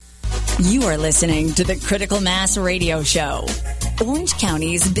You are listening to the Critical Mass Radio Show, Orange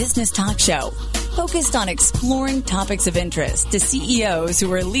County's business talk show, focused on exploring topics of interest to CEOs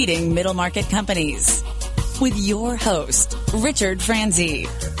who are leading middle market companies. With your host, Richard Franzi.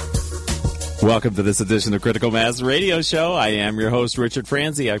 Welcome to this edition of Critical Mass Radio Show. I am your host, Richard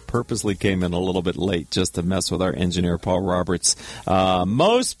Franzi. I purposely came in a little bit late just to mess with our engineer, Paul Roberts.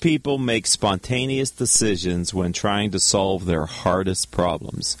 Most people make spontaneous decisions when trying to solve their hardest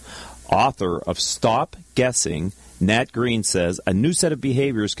problems. Author of Stop Guessing, Nat Green says, a new set of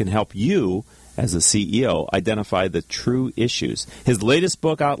behaviors can help you, as a CEO, identify the true issues. His latest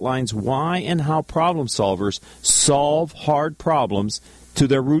book outlines why and how problem solvers solve hard problems to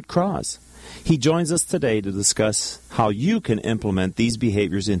their root cause. He joins us today to discuss how you can implement these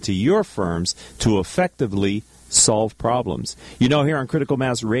behaviors into your firms to effectively solve problems. You know, here on Critical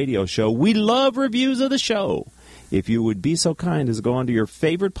Mass Radio Show, we love reviews of the show. If you would be so kind as to go onto your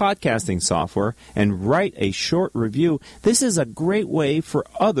favorite podcasting software and write a short review, this is a great way for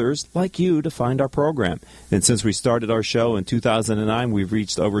others like you to find our program. And since we started our show in 2009, we've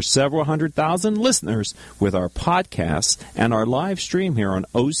reached over several 100,000 listeners with our podcasts and our live stream here on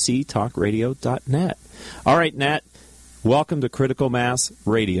octalkradio.net. All right, Nat, welcome to Critical Mass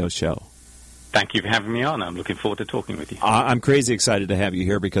Radio Show. Thank you for having me on. I'm looking forward to talking with you. I'm crazy excited to have you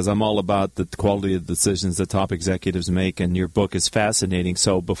here because I'm all about the quality of decisions that top executives make, and your book is fascinating.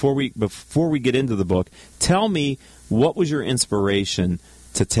 So before we get into the book, tell me, what was your inspiration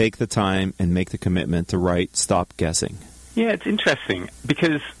to take the time and make the commitment to write Stop Guessing? Yeah, it's interesting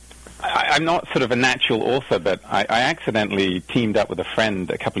because I'm not sort of a natural author, but I accidentally teamed up with a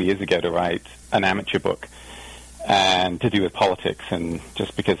friend a couple of years ago to write an amateur book and to do with politics, and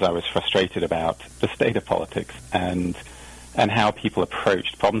just because I was frustrated about the state of politics and how people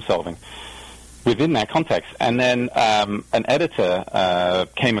approached problem solving within that context. And then an editor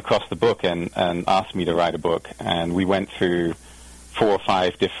came across the book and asked me to write a book, and we went through 4 or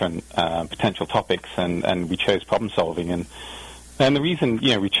 5 different potential topics, and we chose problem solving. And the reason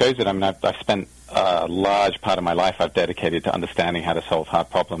we chose it, I mean, I've spent a large part of my life I've dedicated to understanding how to solve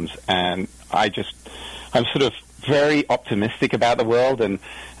hard problems, and I'm sort of very optimistic about the world and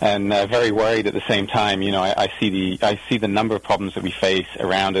very worried at the same time. I see the number of problems that we face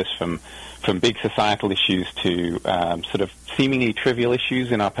around us, from big societal issues to sort of seemingly trivial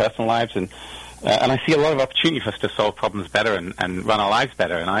issues in our personal lives, and I see a lot of opportunity for us to solve problems better and run our lives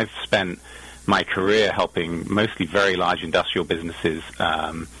better. And I've spent my career helping mostly very large industrial businesses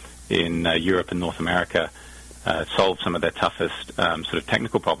in Europe and North America solve some of their toughest sort of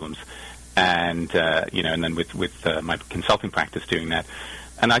technical problems. And then with my consulting practice doing that.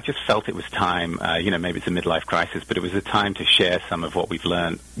 And I just felt it was time, maybe it's a midlife crisis, but it was a time to share some of what we've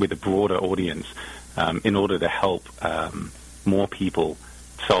learned with a broader audience in order to help more people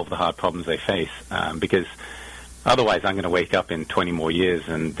solve the hard problems they face. Because otherwise I'm going to wake up in 20 more years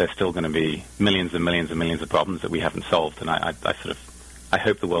and there's still going to be millions and millions and millions of problems that we haven't solved. And I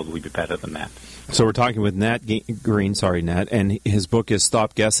hope the world will be better than that. So we're talking with Nat Green, and his book is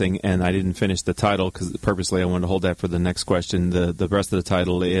Stop Guessing, and I didn't finish the title because purposely I wanted to hold that for the next question. The rest of the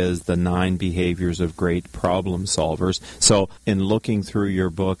title is The 9 Behaviors of Great Problem Solvers. So in looking through your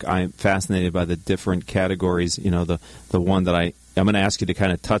book, I'm fascinated by the different categories. The one that I'm going to ask you to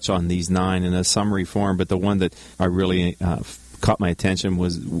kind of touch on these 9 in a summary form, but the one that I really caught my attention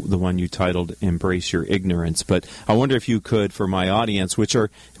was the one you titled Embrace Your Ignorance. But I wonder if you could, for my audience, which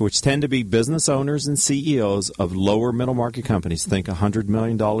tend to be business owners and CEOs of lower middle market companies, think $100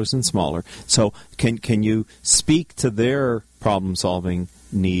 million and smaller. So can you speak to their problem solving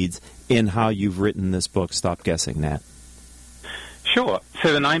needs in how you've written this book, Stop Guessing, Nat? Sure.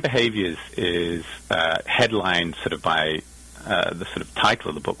 So the 9 behaviors is headlined sort of by the sort of title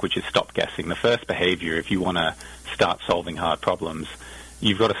of the book, which is Stop Guessing. The first behavior, if you want to start solving hard problems,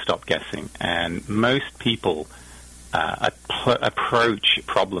 you've got to stop guessing. And most people approach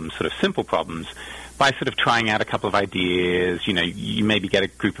problems, sort of simple problems, by sort of trying out a couple of ideas. You maybe get a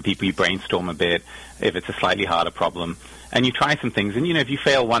group of people, you brainstorm a bit if it's a slightly harder problem, and you try some things. And, if you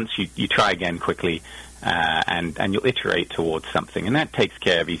fail once, you try again quickly, and you'll iterate towards something. And that takes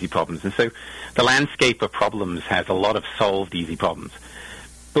care of easy problems. And so the landscape of problems has a lot of solved easy problems.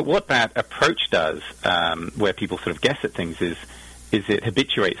 But what that approach does, where people sort of guess at things, is it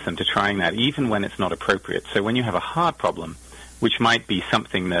habituates them to trying that even when it's not appropriate. So when you have a hard problem, which might be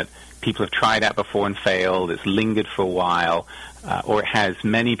something that people have tried out before and failed, it's lingered for a while, or it has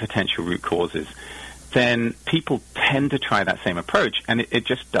many potential root causes, then people tend to try that same approach, and it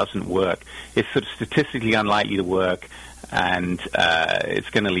just doesn't work. It's sort of statistically unlikely to work. and it's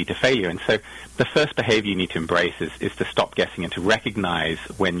going to lead to failure. And so the first behavior you need to embrace is to stop guessing and to recognize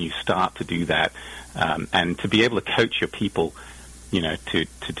when you start to do that, and to be able to coach your people, to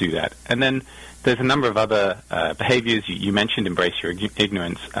do that. And then there's a number of other behaviors. You mentioned embrace your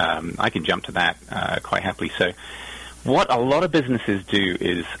ignorance. I can jump to that quite happily. So what a lot of businesses do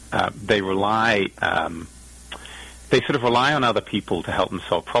is they sort of rely on other people to help them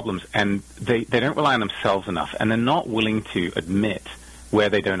solve problems, and they don't rely on themselves enough, and they're not willing to admit where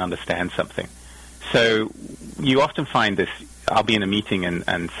they don't understand something. So you often find this. I'll be in a meeting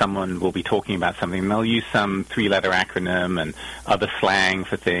and someone will be talking about something, and they'll use some 3-letter acronym and other slang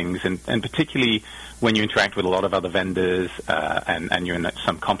for things, and particularly when you interact with a lot of other vendors and you're in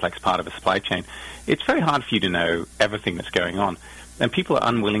some complex part of a supply chain, it's very hard for you to know everything that's going on. And people are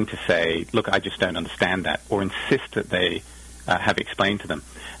unwilling to say, look, I just don't understand that, or insist that they have it explained to them.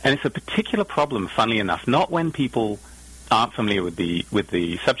 And it's a particular problem, funnily enough, not when people aren't familiar with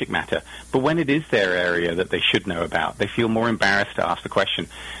the subject matter, but when it is their area that they should know about. They feel more embarrassed to ask the question.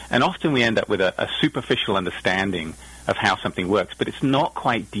 And often we end up with a superficial understanding of how something works, but it's not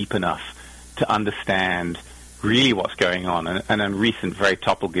quite deep enough to understand really what's going on. And a recent, very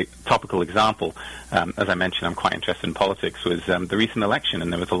topical example, as I mentioned, I'm quite interested in politics, was the recent election,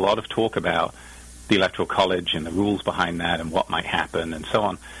 and there was a lot of talk about the Electoral College and the rules behind that and what might happen and so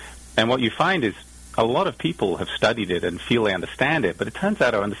on. And what you find is a lot of people have studied it and feel they understand it, but it turns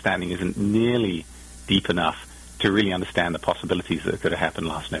out our understanding isn't nearly deep enough to really understand the possibilities that could have happened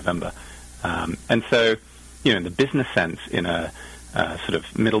last November. And so, in the business sense, in a sort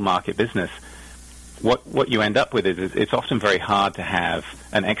of middle market business, what you end up with is it's often very hard to have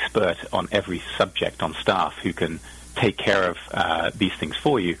an expert on every subject on staff who can take care of these things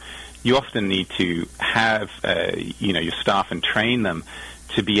for you. You often need to have your staff and train them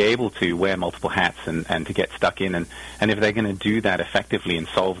to be able to wear multiple hats and to get stuck in. And if they're going to do that effectively and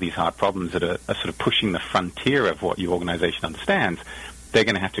solve these hard problems that are sort of pushing the frontier of what your organization understands, they're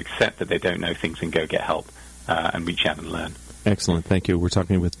going to have to accept that they don't know things and go get help and reach out and learn. Excellent. Thank you. We're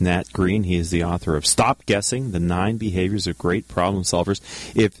talking with Nat Green. He is the author of Stop Guessing, The 9 Behaviors of Great Problem Solvers.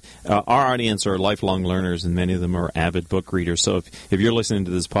 If our audience are lifelong learners, and many of them are avid book readers, so if you're listening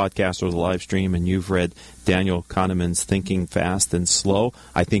to this podcast or the live stream and you've read Daniel Kahneman's Thinking Fast and Slow,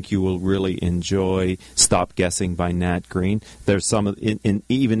 I think you will really enjoy Stop Guessing by Nat Green. There's some,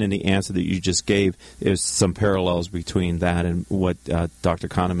 even in the answer that you just gave, there's some parallels between that and what Dr.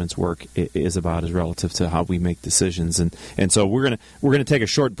 Kahneman's work is about as relative to how we make decisions. And so we're gonna take a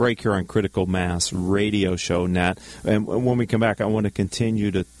short break here on Critical Mass Radio Show, Nat. And when we come back, I want to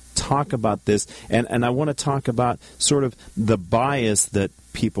continue to talk about this, and I want to talk about sort of the bias that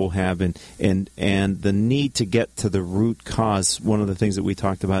people have and the need to get to the root cause, one of the things that we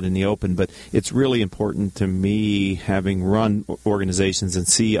talked about in the open. But it's really important to me, having run organizations and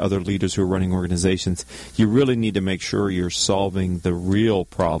see other leaders who are running organizations, you really need to make sure you're solving the real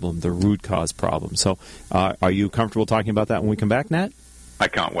problem, the root cause problem. So are you comfortable talking about that when we come back, Nat? I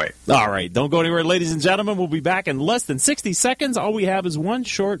can't wait. All right. Don't go anywhere, ladies and gentlemen. We'll be back in less than 60 seconds. All we have is one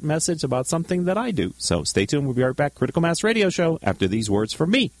short message about something that I do. So stay tuned. We'll be right back. Critical Mass Radio Show after these words from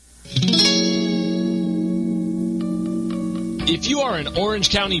me. If you are an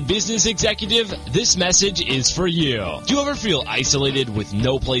Orange County business executive, this message is for you. Do you ever feel isolated with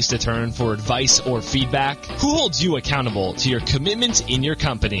no place to turn for advice or feedback? Who holds you accountable to your commitments in your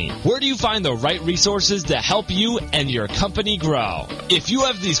company? Where do you find the right resources to help you and your company grow? If you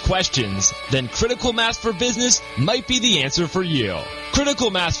have these questions, then Critical Mass for Business might be the answer for you.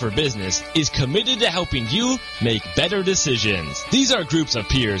 Critical Mass for Business is committed to helping you make better decisions. These are groups of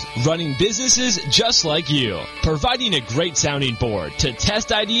peers running businesses just like you, providing a great sounding board to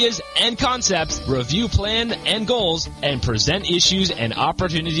test ideas and concepts, review plans and goals, and present issues and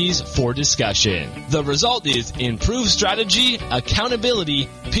opportunities for discussion. The result is improved strategy, accountability,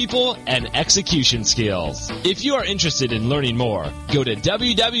 people, and execution skills. If you are interested in learning more, go to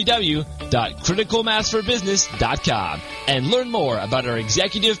www.criticalmassforbusiness.com and learn more about our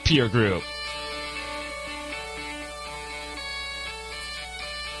executive peer group.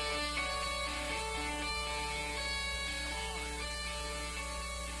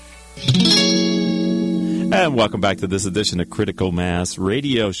 And welcome back to this edition of Critical Mass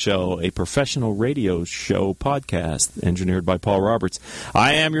Radio Show, a professional radio show podcast engineered by Paul Roberts.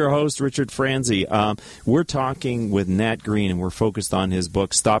 I am your host, Richard Franzi. We're talking with Nat Green, and we're focused on his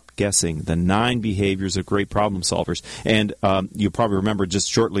book, Stop Guessing, The 9 Behaviors of Great Problem Solvers. And you probably remember just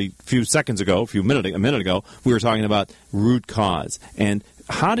shortly, a minute ago, we were talking about root cause. And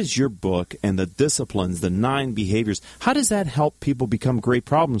how does your book and the disciplines, the 9 behaviors, how does that help people become great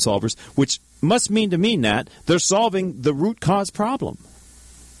problem solvers, which must mean to me, Nat, they're solving the root cause problem?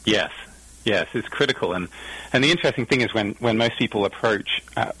 Yes, it's critical. And the interesting thing is when most people approach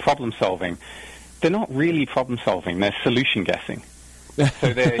problem solving, they're not really problem solving, they're solution guessing.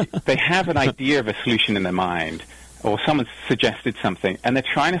 So they have an idea of a solution in their mind, or someone suggested something, and they're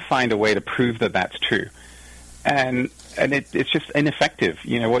trying to find a way to prove that that's true. And it's just ineffective.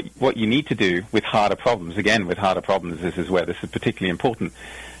 You know, what you need to do with harder problems, again, with harder problems, this is where this is particularly important,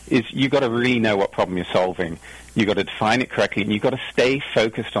 is you've got to really know what problem you're solving. You've got to define it correctly, and you've got to stay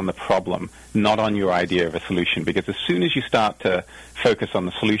focused on the problem, not on your idea of a solution. Because as soon as you start to focus on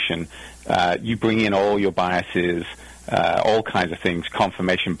the solution, you bring in all your biases, all kinds of things,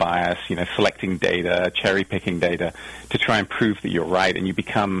 confirmation bias, selecting data, cherry-picking data, to try and prove that you're right, and you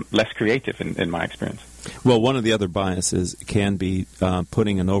become less creative, in my experience. Well, one of the other biases can be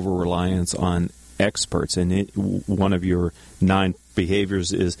putting an over-reliance on experts, and one of your 9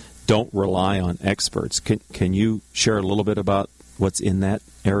 behaviors is don't rely on experts. Can you share a little bit about what's in that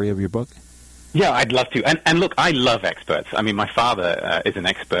area of your book? Yeah, I'd love to. And look, I love experts. I mean, my father is an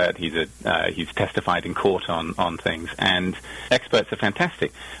expert. He's testified in court on things, and experts are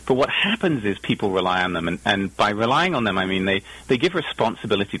fantastic. But what happens is people rely on them, and by relying on them, I mean they give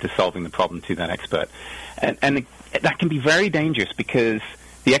responsibility to solving the problem to that expert. And that can be very dangerous because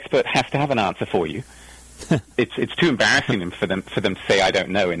the expert has to have an answer for you. It's too embarrassing for them to say, I don't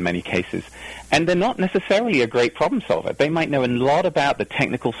know, in many cases. And they're not necessarily a great problem solver. They might know a lot about the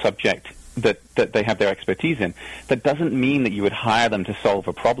technical subject that they have their expertise in. That doesn't mean that you would hire them to solve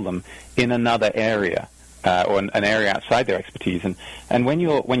a problem in another area or an area outside their expertise. And when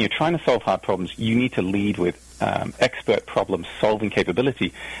you're trying to solve hard problems, you need to lead with expert problem-solving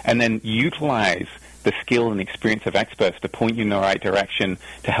capability, and then utilize the skill and experience of experts to point you in the right direction,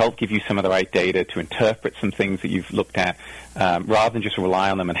 to help give you some of the right data, to interpret some things that you've looked at, rather than just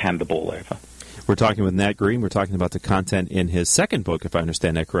rely on them and hand the ball over. We're talking with Nat Green. We're talking about the content in his second book, if I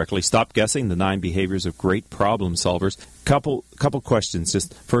understand that correctly, Stop Guessing, the 9 Behaviors of Great Problem Solvers. Couple questions.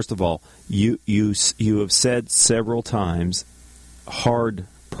 Just first of all, you have said several times hard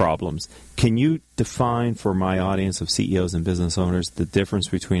problems. Can you define for my audience of CEOs and business owners the difference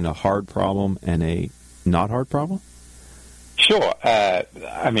between a hard problem and a not hard problem? Sure.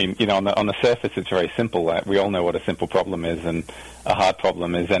 I mean, on the surface, it's very simple. We all know what a simple problem is, and a hard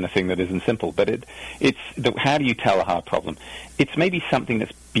problem is anything that isn't simple. But how do you tell a hard problem? It's maybe something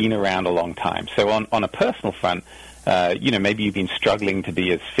that's been around a long time. So on a personal front, maybe you've been struggling to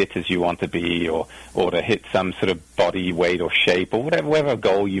be as fit as you want to be, or to hit some sort of body weight or shape, or whatever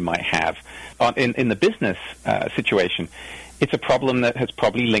goal you might have. In the business situation, it's a problem that has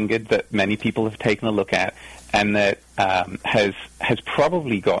probably lingered, that many people have taken a look at, and that has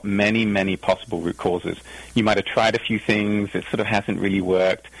probably got many, many possible root causes. You might have tried a few things, it sort of hasn't really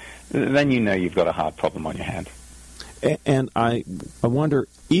worked. Then you've got a hard problem on your hands. And I wonder,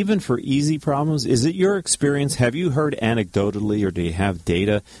 even for easy problems, is it your experience, have you heard anecdotally, or do you have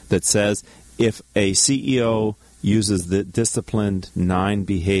data that says if a CEO uses the disciplined 9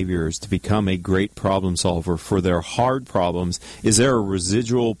 behaviors to become a great problem solver for their hard problems, is there a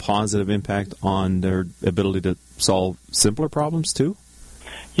residual positive impact on their ability to solve simpler problems too?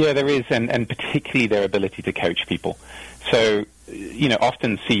 Yeah, there is, and particularly their ability to coach people. So,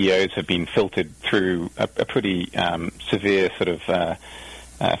 often CEOs have been filtered through a pretty severe sort of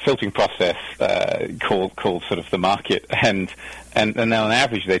filtering process called sort of the market, and on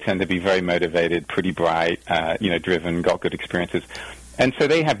average they tend to be very motivated, pretty bright, driven, got good experiences, and so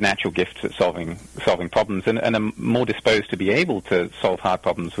they have natural gifts at solving problems, and are more disposed to be able to solve hard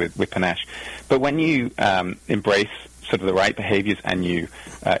problems with panache. But when you embrace sort of the right behaviors and you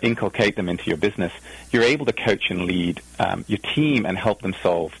inculcate them into your business, you're able to coach and lead your team and help them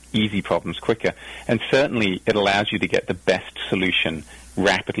solve easy problems quicker. And certainly it allows you to get the best solution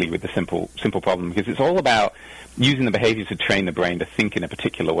rapidly with the simple problem, because it's all about using the behaviors to train the brain to think in a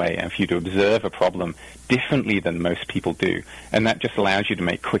particular way, and for you to observe a problem differently than most people do. And that just allows you to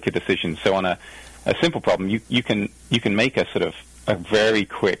make quicker decisions. So on a simple problem, you can make a sort of a very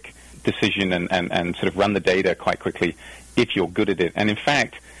quick decision and sort of run the data quite quickly if you're good at it. And in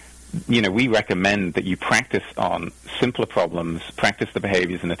fact, we recommend that you practice on simpler problems, practice the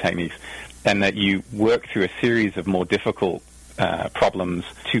behaviors and the techniques, and that you work through a series of more difficult problems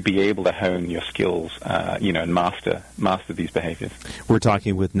to be able to hone your skills, and master these behaviors. We're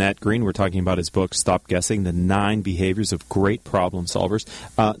talking with Nat Green. We're talking about his book, Stop Guessing, The 9 Behaviors of Great Problem Solvers.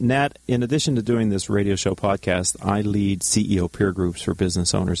 Nat, in addition to doing this radio show podcast, I lead CEO peer groups for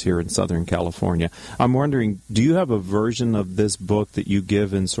business owners here in Southern California. I'm wondering, do you have a version of this book that you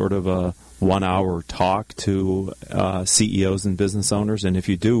give in sort of a 1-hour talk to CEOs and business owners? And if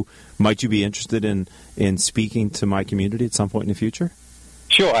you do, might you be interested in speaking to my community at some point in the future?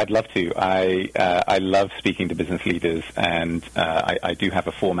 Sure, I'd love to. I love speaking to business leaders, and I do have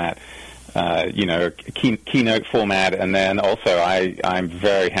a format, a keynote format, and then also I'm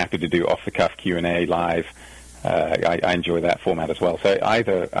very happy to do off-the-cuff Q&A live. I enjoy that format as well. So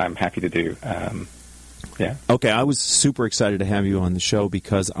either I'm happy to do. Yeah. Okay, I was super excited to have you on the show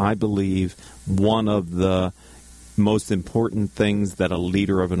because I believe one of the most important things that a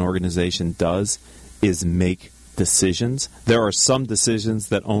leader of an organization does is make decisions. There are some decisions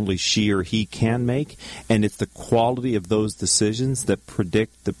that only she or he can make, and it's the quality of those decisions that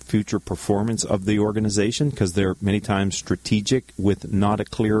predict the future performance of the organization because they're many times strategic with not a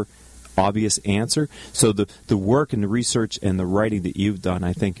clear, obvious answer. So the work and the research and the writing that you've done,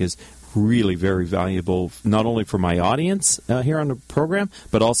 I think, is really very valuable, not only for my audience here on the program,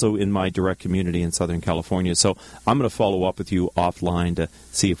 but also in my direct community in Southern California. So I'm going to follow up with you offline to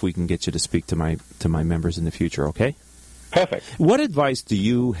see if we can get you to speak to my members in the future, okay? Perfect. What advice do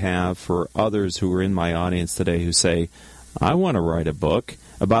you have for others who are in my audience today who say, I want to write a book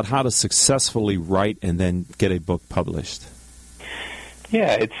about how to successfully write and then get a book published?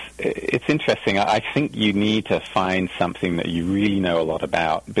 Yeah, it's interesting. I think you need to find something that you really know a lot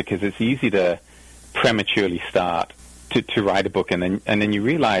about because it's easy to prematurely start to write a book and then you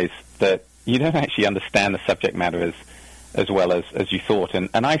realize that you don't actually understand the subject matter as well as you thought. And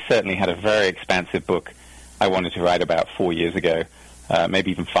I certainly had a very expansive book I wanted to write about 4 years ago,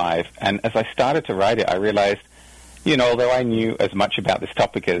 maybe even 5. And as I started to write it, I realized, although I knew as much about this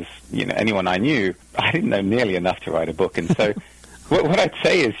topic as anyone I knew, I didn't know nearly enough to write a book. And so what I'd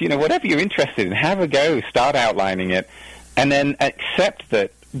say is, whatever you're interested in, have a go, start outlining it, and then accept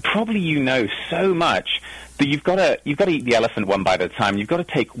that probably so much that you've got to eat the elephant one bite at a time. You've got to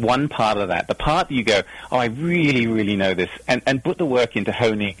take one part of that, the part that you go, oh, I really, really know this, and put the work into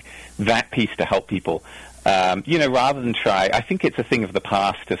honing that piece to help people. Rather than try, I think it's a thing of the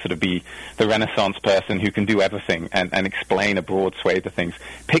past to sort of be the Renaissance person who can do everything and explain a broad swathe of things.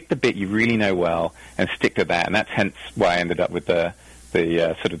 Pick the bit you really know well and stick to that, and that's hence why I ended up with the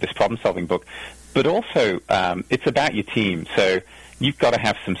sort of this problem-solving book. But also, it's about your team, so you've got to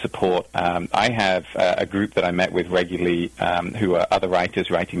have some support. I have a group that I met with regularly who are other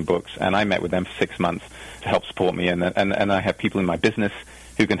writers writing books, and I met with them for 6 months to help support me, and I have people in my business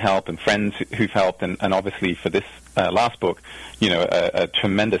who can help and friends who've helped, and obviously for this last book, a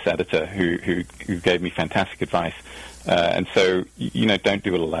tremendous editor who gave me fantastic advice. And so, don't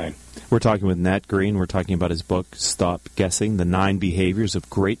do it alone. We're talking with Nat Green. We're talking about his book, Stop Guessing, The 9 Behaviors of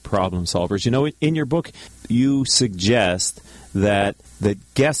Great Problem Solvers. In your book, you suggest that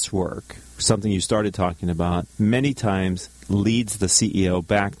guesswork, something you started talking about, many times leads the CEO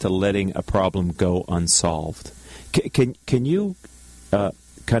back to letting a problem go unsolved. Can you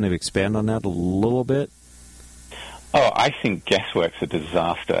kind of expand on that a little bit? Oh, I think guesswork's a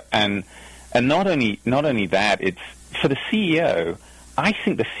disaster, and not only that, it's for the CEO. I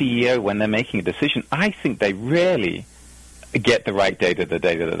think the CEO, when they're making a decision, I think they rarely get the right data, the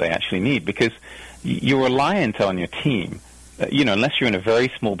data that they actually need, because you're reliant on your team. Unless you're in a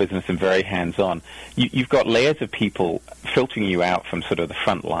very small business and very hands-on, you've got layers of people filtering you out from sort of the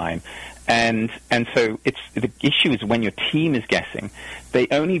front line. And so the issue is when your team is guessing, they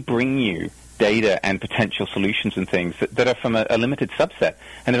only bring you data and potential solutions and things that are from a limited subset,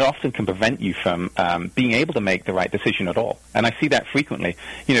 and it often can prevent you from being able to make the right decision at all. And I see that frequently.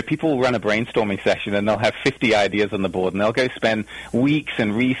 People will run a brainstorming session and they'll have 50 ideas on the board, and they'll go spend weeks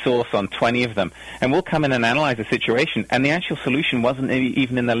and resource on 20 of them, and we'll come in and analyze the situation, and the actual solution wasn't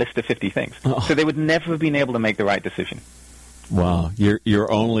even in their list of 50 things. Oh. So they would never have been able to make the right decision. Wow, you're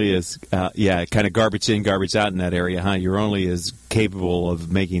only as kind of garbage in, garbage out in that area, huh? You're only as capable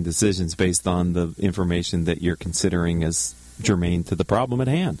of making decisions based on the information that you're considering as germane to the problem at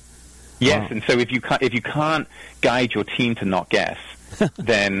hand. Yes, wow. And so if you can't guide your team to not guess,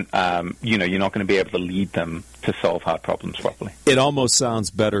 then you're not going to be able to lead them to solve hard problems properly. It almost sounds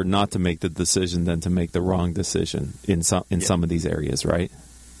better not to make the decision than to make the wrong decision in some of these areas, right?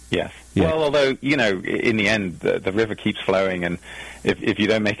 Yes. Yeah. Well, although, in the end, the river keeps flowing, and if you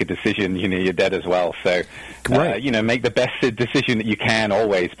don't make a decision, you're dead as well. So, right. Make the best decision that you can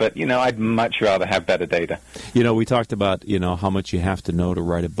always. But, I'd much rather have better data. We talked about, how much you have to know to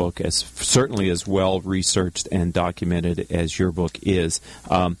write a book, certainly as well researched and documented as your book is.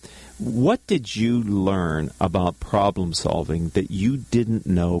 What did you learn about problem solving that you didn't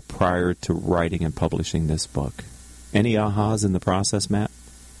know prior to writing and publishing this book? Any ahas in the process, Matt?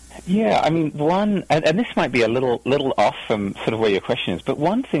 Yeah, one, and this might be a little off from sort of where your question is, but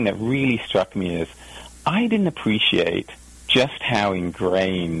one thing that really struck me is I didn't appreciate just how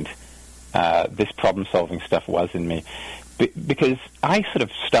ingrained this problem-solving stuff was in me, because I sort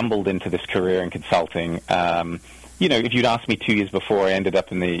of stumbled into this career in consulting. If you'd asked me 2 years before I ended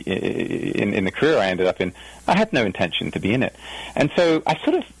up in the career I ended up in, I had no intention to be in it, and so I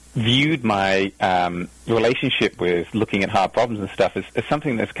sort of viewed my relationship with looking at hard problems and stuff as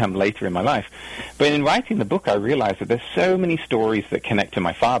something that's come later in my life. But in writing the book, I realized that there's so many stories that connect to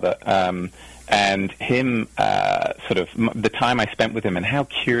my father and him, the time I spent with him and how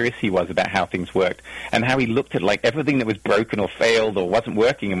curious he was about how things worked and how he looked at like everything that was broken or failed or wasn't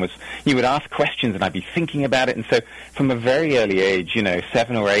working and he would ask questions and I'd be thinking about it. And so from a very early age,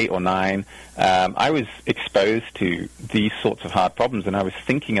 7 or 8 or 9, I was exposed to these sorts of hard problems and I was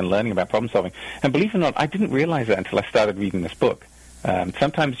thinking and learning about problem solving. And believe it or not, I didn't realize that until I started reading this book.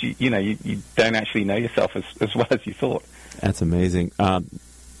 Sometimes you don't actually know yourself as well as you thought. That's amazing.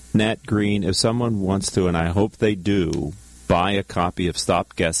 Nat Green, if someone wants to, and I hope they do, buy a copy of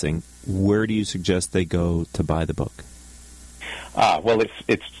Stop Guessing, where do you suggest they go to buy the book? Well,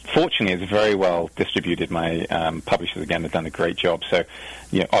 it's fortunately it's very well distributed. My publishers again have done a great job. So,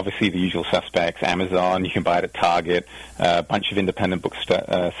 obviously the usual suspects: Amazon. You can buy it at Target. A bunch of independent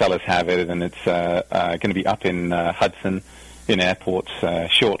sellers have it, and it's going to be up in Hudson in airports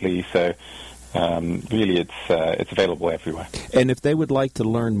shortly. So. Really, it's available everywhere. And if they would like to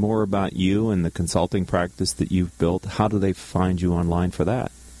learn more about you and the consulting practice that you've built, how do they find you online for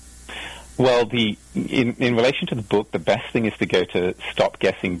that? Well, in relation to the book, the best thing is to go to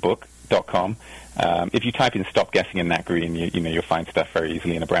stopguessingbook.com. If you type in Stop Guessing and Nat Green, you'll find stuff very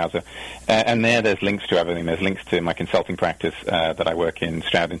easily in a browser. And there's links to everything. There's links to my consulting practice that I work in,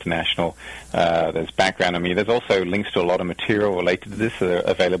 Stroud International. There's background on me. There's also links to a lot of material related to this that are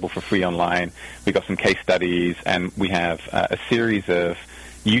available for free online. We've got some case studies, and we have a series of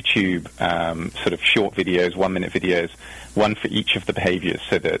YouTube sort of short videos, 1-minute videos, one for each of the behaviors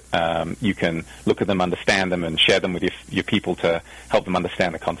so that you can look at them, understand them, and share them with your people to help them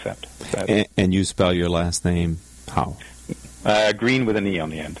understand the concept. So, and you spell your last name how? Green with an E on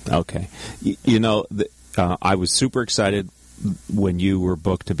the end. Okay. I was super excited when you were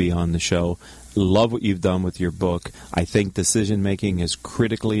booked to be on the show. Love what you've done with your book. I think decision-making is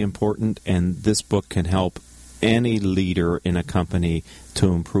critically important, and this book can help any leader in a company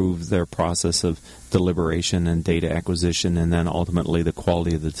to improve their process of deliberation and data acquisition and then ultimately the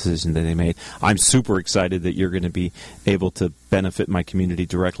quality of the decision that they made. I'm super excited that you're going to be able to benefit my community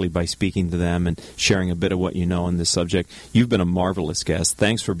directly by speaking to them and sharing a bit of what you know on this subject. You've been a marvelous guest.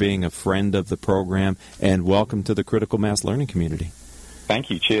 Thanks for being a friend of the program, and welcome to the Critical Mass Learning community.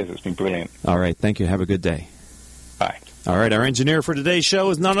 Thank you. Cheers. It's been brilliant. All right. Thank you. Have a good day. Bye. All right, our engineer for today's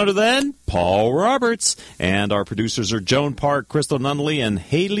show is none other than Paul Roberts. And our producers are Joan Park, Crystal Nunley, and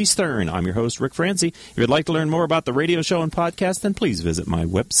Haley Stern. I'm your host, Rick Francie. If you'd like to learn more about the radio show and podcast, then please visit my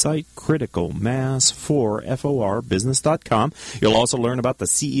website, criticalmass4forbusiness.com. You'll also learn about the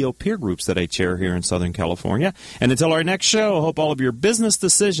CEO peer groups that I chair here in Southern California. And until our next show, I hope all of your business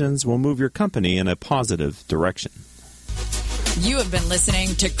decisions will move your company in a positive direction. You have been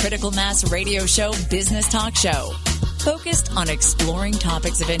listening to Critical Mass Radio Show Business Talk Show, focused on exploring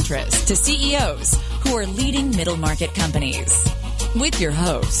topics of interest to CEOs who are leading middle market companies. With your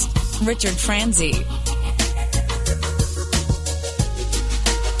host, Richard Franzi.